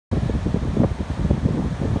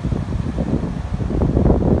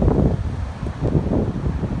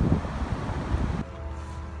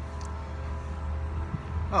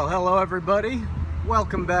Well, hello everybody.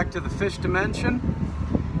 Welcome back to the Fish Dimension.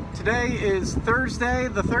 Today is Thursday,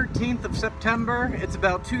 the 13th of September. It's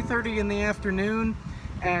about 2:30 in the afternoon,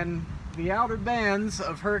 and the outer bands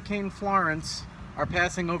of Hurricane Florence are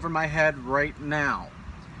passing over my head right now.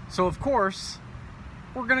 So of course,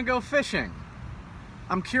 we're gonna go fishing.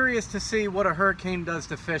 I'm curious to see what a hurricane does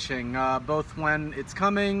to fishing, both when it's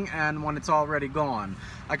coming and when it's already gone.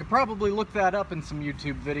 I could probably look that up in some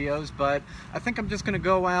YouTube videos, but I think I'm just gonna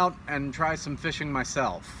go out and try some fishing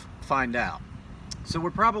myself, find out. So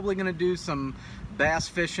we're probably gonna do some bass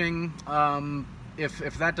fishing.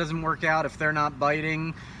 If that doesn't work out, if they're not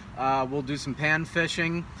biting, we'll do some pan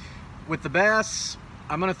fishing. With the bass,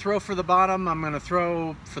 I'm gonna throw for the bottom, I'm gonna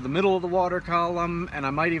throw for the middle of the water column, and I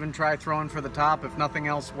might even try throwing for the top if nothing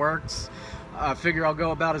else works. I figure I'll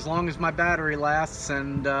go about as long as my battery lasts,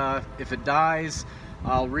 and if it dies,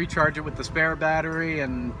 I'll recharge it with the spare battery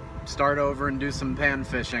and start over and do some pan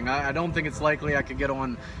fishing. I don't think it's likely I could get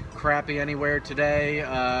on crappie anywhere today.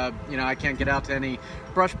 You know, I can't get out to any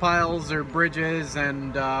brush piles or bridges,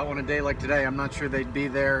 and on a day like today, I'm not sure they'd be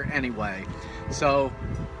there anyway. So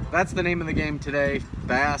that's the name of the game today,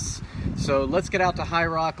 bass. So let's get out to High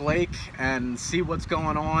Rock Lake and see what's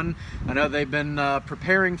going on. I know they've been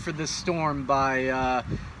preparing for this storm by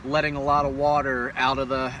letting a lot of water out of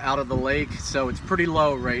the lake, so it's pretty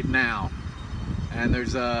low right now. And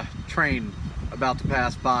there's a train about to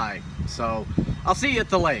pass by. So I'll see you at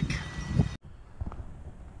the lake.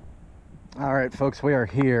 All right, folks, we are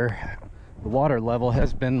here. The water level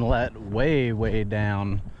has been let way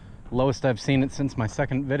down. Lowest I've seen it since my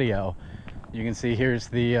second video. You can see here's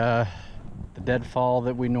the deadfall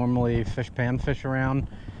that we normally pan fish around,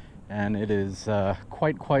 and it is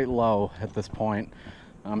quite low at this point.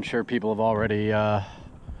 I'm sure people have already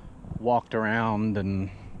walked around and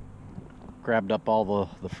grabbed up all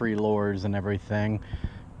the free lures and everything,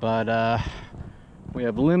 but we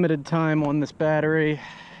have limited time on this battery,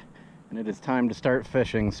 and it is time to start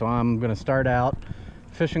fishing. So I'm gonna start out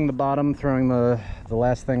fishing the bottom, throwing the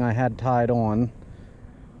last thing I had tied on,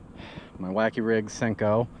 my Wacky Rig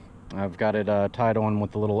Senko. I've got it tied on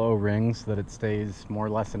with the little O-rings so that it stays more or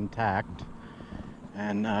less intact,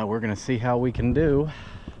 and we're gonna see how we can do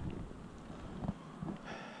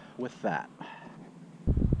with that.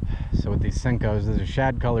 So with these Senkos, there's a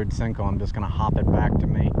shad colored Senko. I'm just gonna hop it back to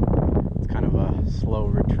me. It's kind of a slow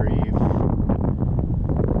retrieve.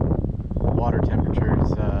 Water temperatures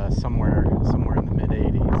somewhere in the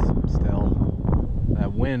mid-80s still.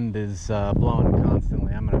 That wind is blowing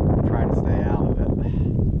constantly. I'm gonna try to stay out of it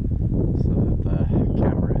so that the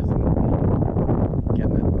camera isn't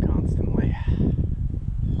getting it constantly.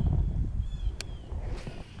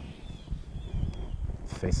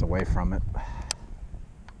 Face away from it.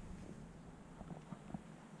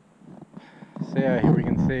 So yeah, here we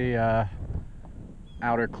can see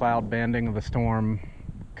outer cloud banding of the storm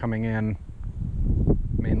coming in,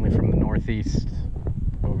 mainly from the northeast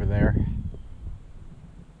over there.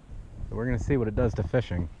 So we're going to see what it does to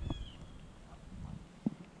fishing.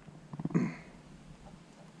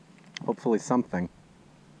 Hopefully something.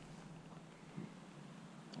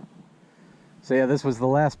 So yeah, this was the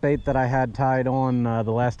last bait that I had tied on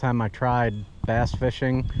the last time I tried bass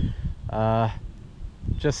fishing.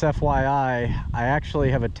 Just FYI, I actually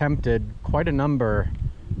have attempted quite a number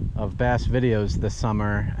of bass videos this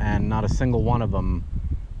summer, and not a single one of them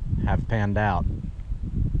have panned out.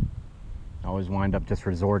 I always wind up just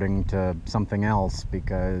resorting to something else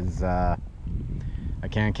because I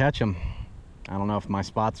can't catch them. I don't know if my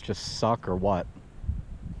spots just suck or what.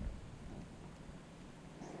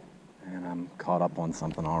 And I'm caught up on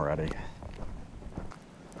something already.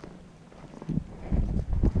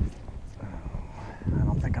 I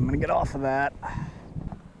don't think I'm gonna get off of that.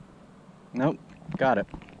 Nope, got it.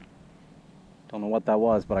 Don't know what that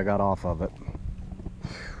was, but I got off of it.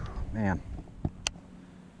 Man.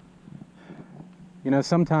 You know,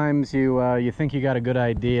 sometimes you think you got a good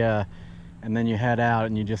idea, and then you head out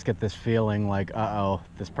and you just get this feeling like, uh-oh,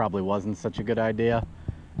 this probably wasn't such a good idea.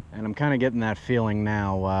 And I'm kind of getting that feeling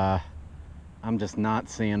now. I'm just not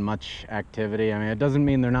seeing much activity. I mean, it doesn't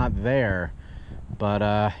mean they're not there, but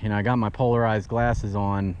you know, I got my polarized glasses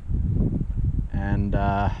on, and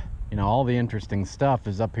you know, all the interesting stuff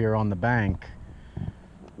is up here on the bank,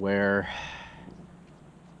 where,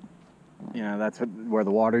 you know, that's where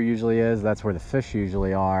the water usually is, that's where the fish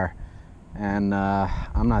usually are, and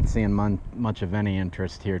I'm not seeing much of any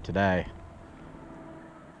interest here today.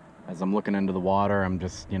 As I'm looking into the water, I'm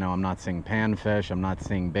just, you know, I'm not seeing panfish, I'm not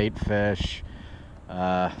seeing bait fish,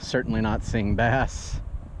 certainly not seeing bass.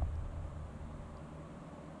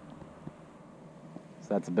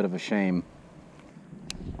 So that's a bit of a shame.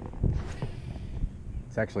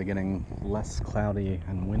 It's actually getting less cloudy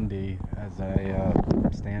and windy as I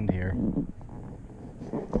stand here,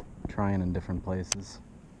 trying in different places.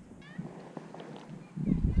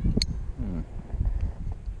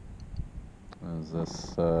 What is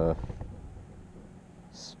this?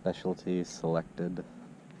 Specialty selected.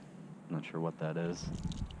 Not sure what that is.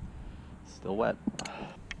 Still wet.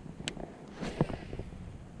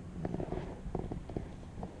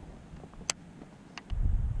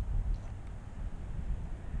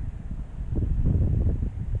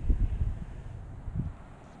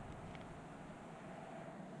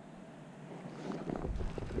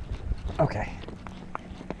 Okay,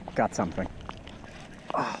 got something.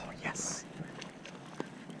 Oh, yes.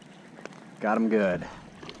 Got him good.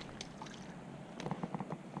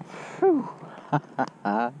 Whew.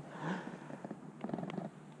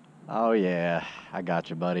 Oh yeah, I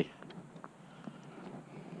got you, buddy.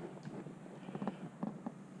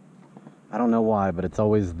 I don't know why, but it's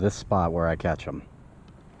always this spot where I catch them.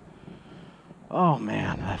 Oh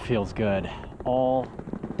man, that feels good. All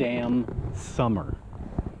damn summer.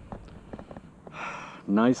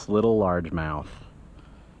 Nice little largemouth.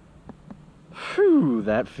 Whew,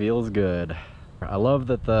 that feels good. I love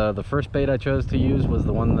that the first bait I chose to use was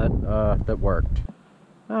the one that worked.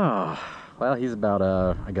 Oh, well, he's about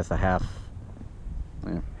I guess a half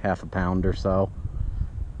a pound or so.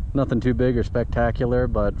 Nothing too big or spectacular,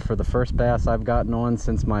 but for the first bass I've gotten on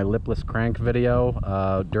since my lipless crank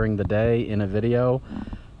video during the day in a video,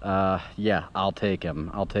 yeah, I'll take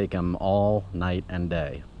him. I'll take him all night and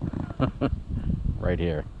day. Right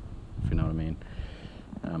here, if you know what I mean.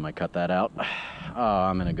 I might cut that out. Oh,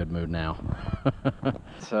 I'm in a good mood now.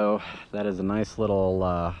 So that is a nice little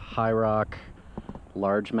high rock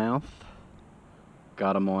largemouth.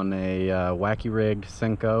 Got him on a wacky rigged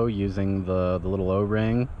Senko using the little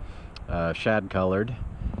O-ring, shad colored,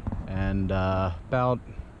 and about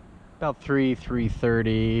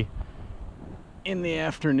 3:30 in the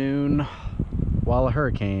afternoon while a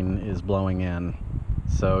hurricane is blowing in.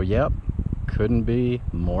 So yep, couldn't be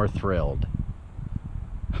more thrilled.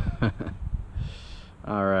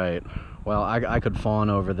 All right, well, I could fawn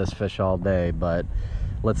over this fish all day, but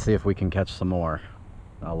let's see if we can catch some more.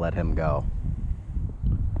 I'll let him go.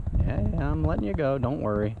 Yeah, I'm letting you go, don't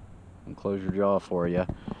worry. I'll close your jaw for you.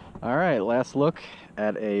 All right, last look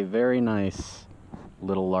at a very nice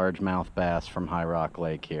little largemouth bass from High Rock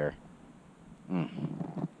Lake here.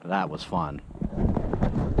 That was fun.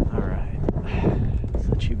 All right, let's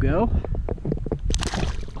let you go.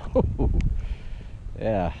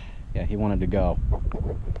 Yeah, he wanted to go.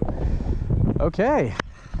 Okay.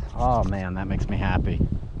 Oh man, that makes me happy.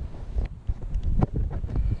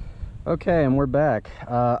 Okay, and we're back.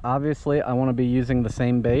 Obviously, I want to be using the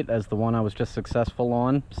same bait as the one I was just successful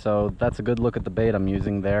on, so that's a good look at the bait I'm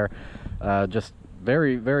using there. Just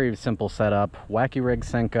very, very simple setup. Wacky rig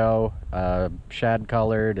Senko, shad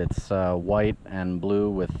colored. It's white and blue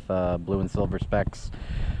with blue and silver specks.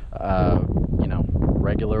 You know,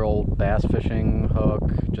 regular old bass fishing hook,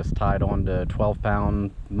 just tied on to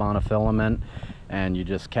 12-pound monofilament, and you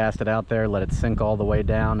just cast it out there, let it sink all the way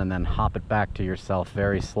down, and then hop it back to yourself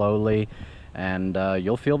very slowly, and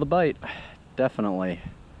you'll feel the bite. Definitely.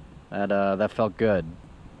 That felt good.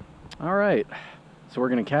 All right, so we're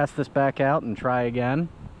gonna cast this back out and try again.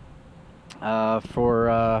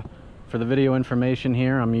 For the video information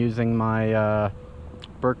here, I'm using my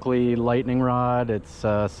Berkeley lightning rod. It's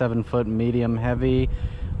 7-foot medium heavy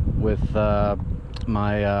with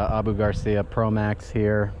my Abu Garcia Pro Max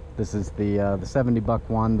here. This is the $70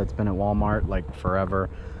 one that's been at Walmart like forever.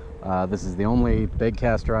 This is the only big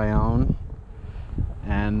caster I own,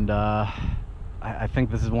 and I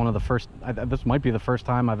think this is one of the first. This might be the first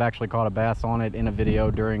time I've actually caught a bass on it in a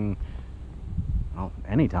video during, well,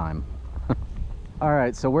 any time. All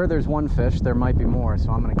right, so where there's one fish, there might be more,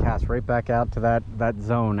 so I'm gonna cast right back out to that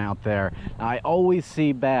zone out there. Now, I always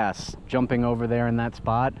see bass jumping over there in that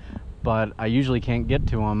spot, but I usually can't get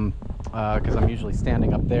to them because I'm usually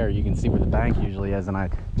standing up there. You can see where the bank usually is, and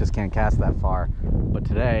I just can't cast that far. But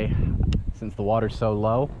today, since the water's so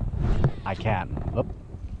low, I can. Oh,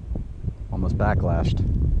 almost backlashed.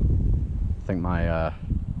 I think my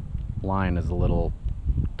line is a little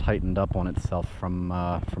tightened up on itself from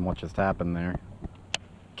what just happened there.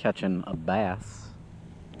 Catching a bass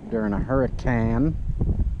during a hurricane.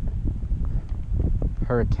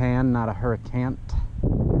 Hurricane, not a hurricane.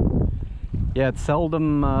 Yeah, it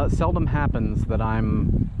seldom happens that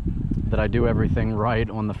I do everything right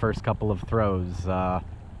on the first couple of throws.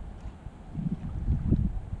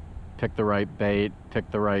 Pick the right bait, pick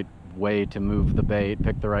the right way to move the bait,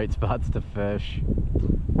 pick the right spots to fish.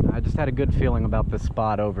 I just had a good feeling about this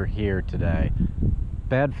spot over here today.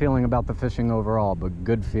 bad feeling about the fishing overall, but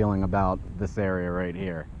good feeling about this area right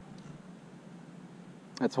here.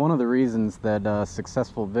 It's one of the reasons that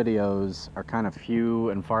successful videos are kind of few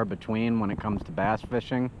and far between when it comes to bass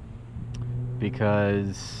fishing,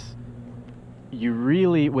 because you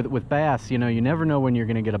really, with bass, you know, you never know when you're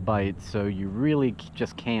going to get a bite, so you really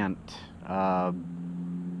just can't,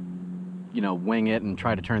 you know, wing it and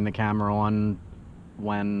try to turn the camera on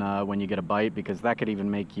when you get a bite, because that could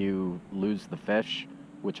even make you lose the fish,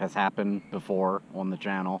 which has happened before on the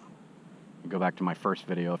channel. Go back to my first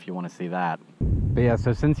video if you want to see that. But yeah,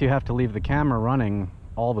 so since you have to leave the camera running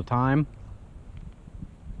all the time,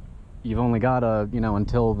 you've only got you know,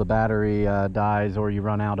 until the battery dies or you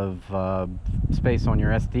run out of space on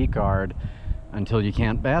your SD card, until you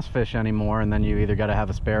can't bass fish anymore, and then you either got to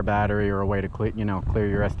have a spare battery or a way to clear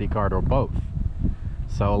your SD card, or both.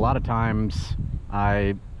 So a lot of times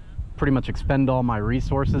I pretty much expend all my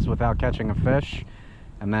resources without catching a fish.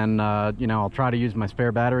 And then, you know, I'll try to use my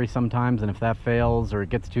spare battery sometimes, and if that fails or it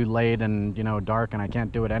gets too late and, you know, dark and I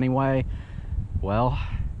can't do it anyway, well,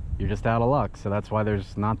 you're just out of luck. So that's why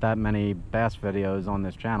there's not that many bass videos on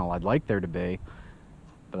this channel. I'd like there to be,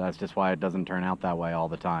 but that's just why it doesn't turn out that way all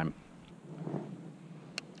the time.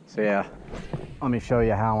 So yeah, let me show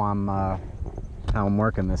you how I'm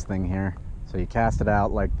working this thing here. So you cast it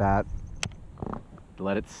out like that,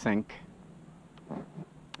 let it sink,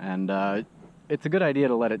 and it's a good idea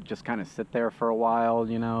to let it just kind of sit there for a while,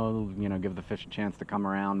 you know, give the fish a chance to come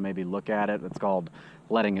around, maybe look at it. It's called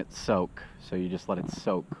letting it soak. So you just let it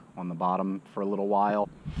soak on the bottom for a little while.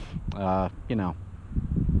 You know,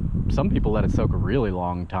 some people let it soak a really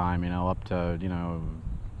long time, you know, up to, you know,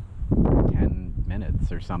 10 minutes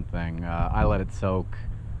or something. I let it soak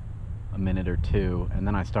a minute or two, and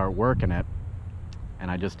then I start working it, and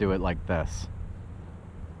I just do it like this.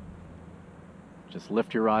 Just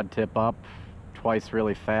lift your rod tip up twice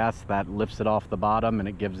really fast. That lifts it off the bottom and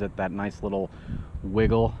it gives it that nice little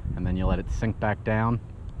wiggle, and then you let it sink back down,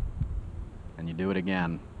 and you do it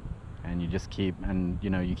again, and you just keep, and you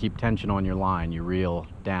know, you keep tension on your line. You reel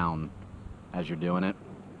down as you're doing it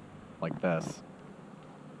like this.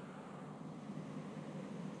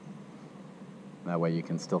 That way you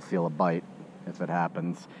can still feel a bite if it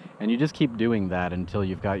happens, and you just keep doing that until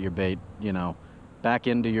you've got your bait, you know, back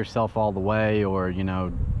into yourself all the way, or, you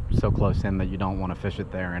know, so close in that you don't want to fish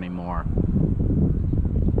it there anymore.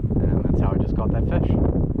 And that's how I just caught that fish.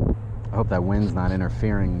 I hope that wind's not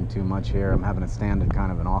interfering too much here. I'm having to stand at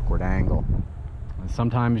kind of an awkward angle. And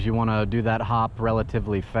sometimes you want to do that hop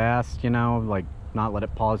relatively fast, you know, like not let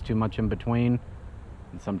it pause too much in between.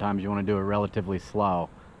 And sometimes you want to do it relatively slow.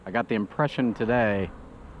 I got the impression today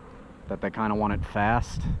that they kind of want it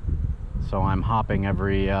fast, so I'm hopping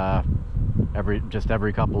every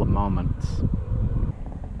couple of moments.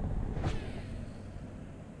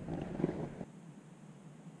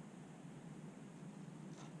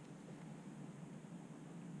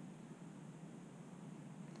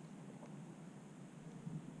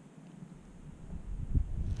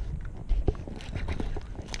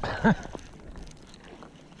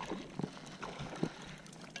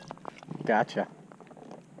 Gotcha.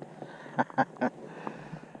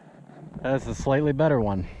 That's a slightly better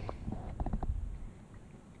one.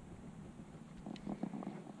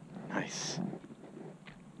 Nice.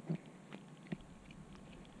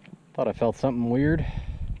 Thought I felt something weird.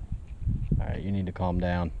 Alright, you need to calm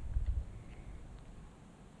down.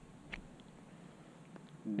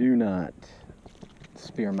 Do not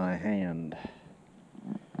spear my hand.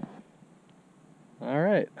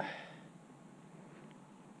 Alright.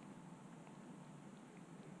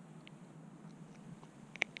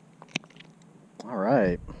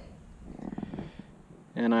 Alright.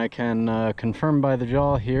 And I can confirm by the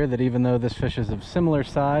jaw here that even though this fish is of similar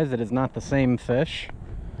size, it is not the same fish.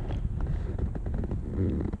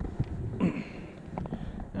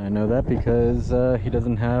 I know that because he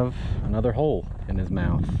doesn't have another hole in his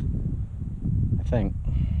mouth, I think.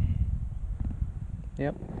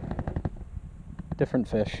 Yep. Different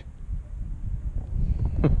fish.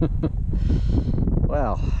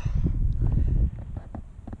 Well,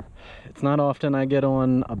 it's not often I get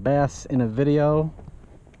on a bass in a video.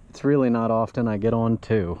 It's really not often I get on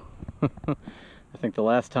two. I think the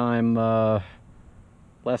last time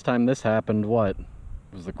this happened, what?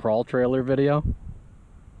 It was the crawl trailer video?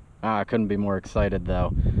 I couldn't be more excited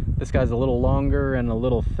though. This guy's a little longer and a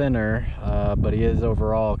little thinner, but he is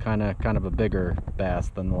overall kind of a bigger bass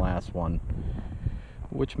than the last one,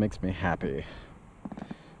 which makes me happy.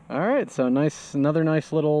 All right, so another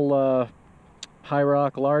nice little high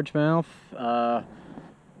rock largemouth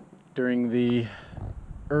during the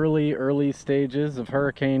early stages of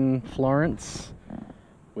Hurricane Florence.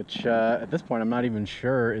 which at this point I'm not even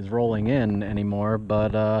sure is rolling in anymore,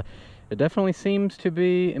 but it definitely seems to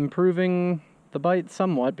be improving the bite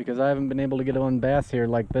somewhat, because I haven't been able to get on bass here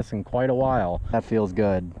like this in quite a while. That feels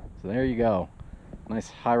good. So there you go. Nice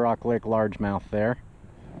High Rock Lake largemouth there.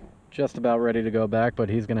 Just about ready to go back, but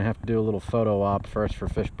he's gonna have to do a little photo op first for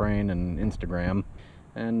Fish Brain and Instagram,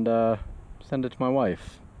 and send it to my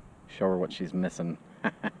wife. Show her what she's missing.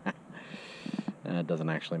 That doesn't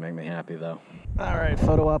actually make me happy though. Alright,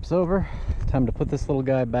 photo op's over. Time to put this little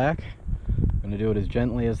guy back. I'm gonna do it as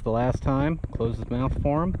gently as the last time. Close his mouth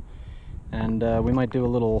for him. And we might do a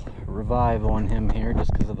little revive on him here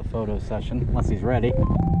just because of the photo session, unless he's ready.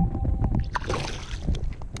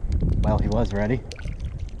 Well, he was ready.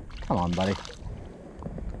 Come on, buddy.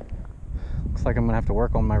 Looks like I'm gonna have to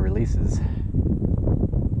work on my releases.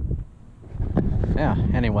 Yeah,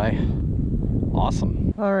 anyway.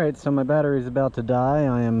 Awesome. Alright, so my battery's about to die.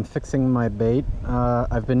 I am fixing my bait.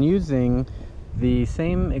 I've been using the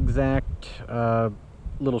same exact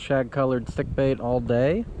little shag-colored stick bait all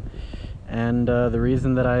day. And the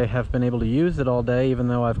reason that I have been able to use it all day, even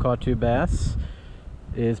though I've caught 2 bass,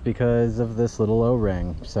 is because of this little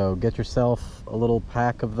O-ring. So get yourself a little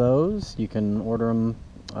pack of those. You can order them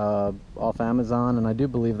off Amazon, and I do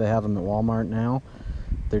believe they have them at Walmart now.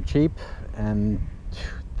 They're cheap, and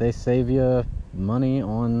they save you money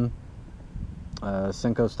on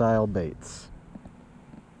Senko style baits.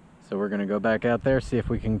 So we're gonna go back out there, see if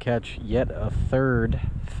we can catch yet a third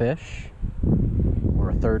fish, or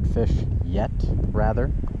a third fish yet, rather.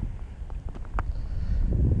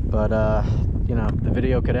 But you know, the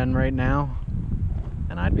video could end right now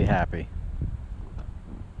and I'd be happy.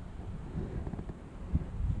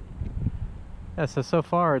 Yeah, so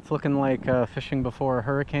far it's looking like fishing before a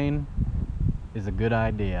hurricane is a good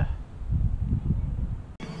idea.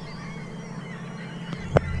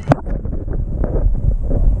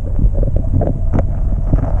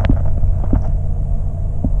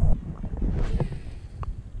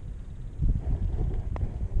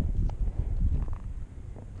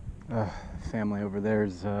 Family over there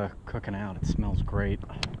is cooking out. It smells great.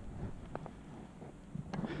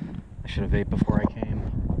 I should have ate before I came.